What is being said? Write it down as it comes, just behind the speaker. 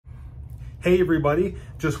Hey everybody,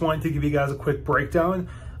 just wanted to give you guys a quick breakdown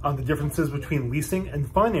on the differences between leasing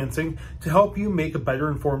and financing to help you make a better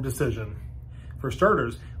informed decision. For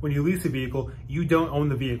starters, when you lease a vehicle, you don't own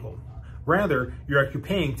the vehicle. Rather, you're actually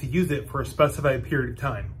paying to use it for a specified period of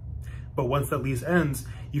time. But once that lease ends,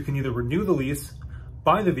 you can either renew the lease,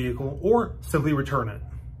 buy the vehicle, or simply return it.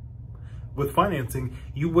 With financing,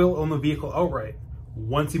 you will own the vehicle outright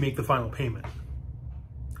once you make the final payment.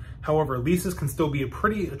 However, leases can still be a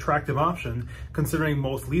pretty attractive option considering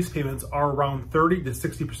most lease payments are around 30 to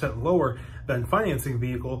 60% lower than financing a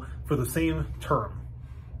vehicle for the same term.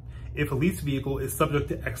 If a leased vehicle is subject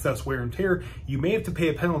to excess wear and tear, you may have to pay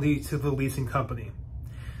a penalty to the leasing company.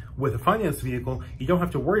 With a financed vehicle, you don't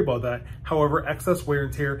have to worry about that. However, excess wear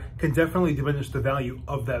and tear can definitely diminish the value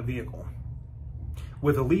of that vehicle.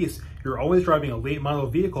 With a lease, you're always driving a late model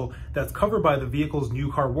vehicle that's covered by the vehicle's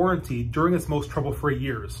new car warranty during its most trouble-free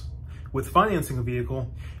years. With financing a vehicle,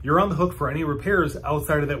 you're on the hook for any repairs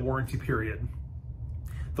outside of that warranty period.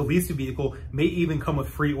 The leased vehicle may even come with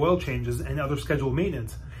free oil changes and other scheduled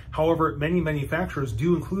maintenance. However, many manufacturers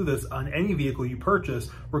do include this on any vehicle you purchase,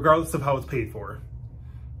 regardless of how it's paid for.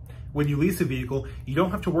 When you lease a vehicle, you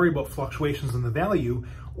don't have to worry about fluctuations in the value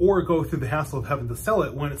or go through the hassle of having to sell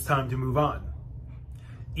it when it's time to move on.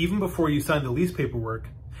 Even before you sign the lease paperwork,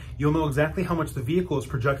 you'll know exactly how much the vehicle is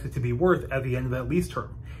projected to be worth at the end of that lease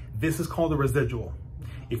term. This is called a residual.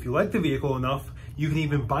 If you like the vehicle enough, you can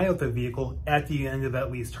even buy out the vehicle at the end of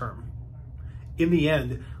that lease term. In the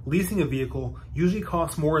end, leasing a vehicle usually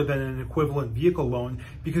costs more than an equivalent vehicle loan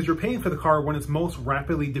because you're paying for the car when it's most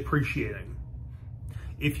rapidly depreciating.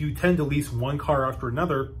 If you tend to lease one car after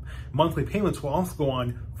another, monthly payments will also go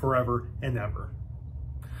on forever and ever.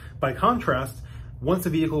 By contrast, once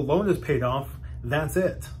a vehicle loan is paid off, that's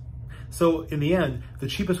it. So in the end, the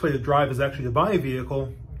cheapest way to drive is actually to buy a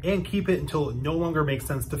vehicle and keep it until it no longer makes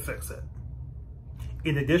sense to fix it.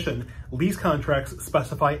 In addition, lease contracts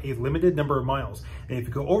specify a limited number of miles, and if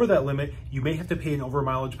you go over that limit, you may have to pay an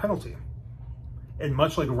overmileage penalty. And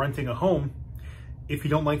much like renting a home, if you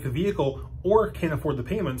don't like the vehicle or can't afford the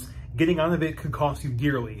payments, getting out of it could cost you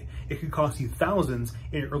dearly. It could cost you thousands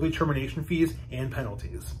in early termination fees and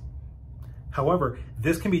penalties. However,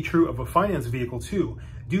 this can be true of a finance vehicle too,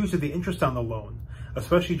 due to the interest on the loan,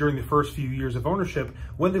 especially during the first few years of ownership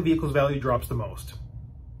when the vehicle's value drops the most.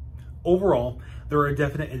 Overall, there are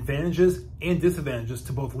definite advantages and disadvantages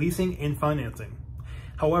to both leasing and financing.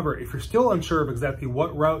 However, if you're still unsure of exactly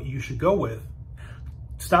what route you should go with,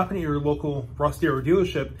 stop in at your local Russ Darrow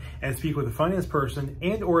dealership and speak with a finance person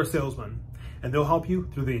and or a salesman, and they'll help you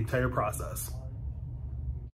through the entire process.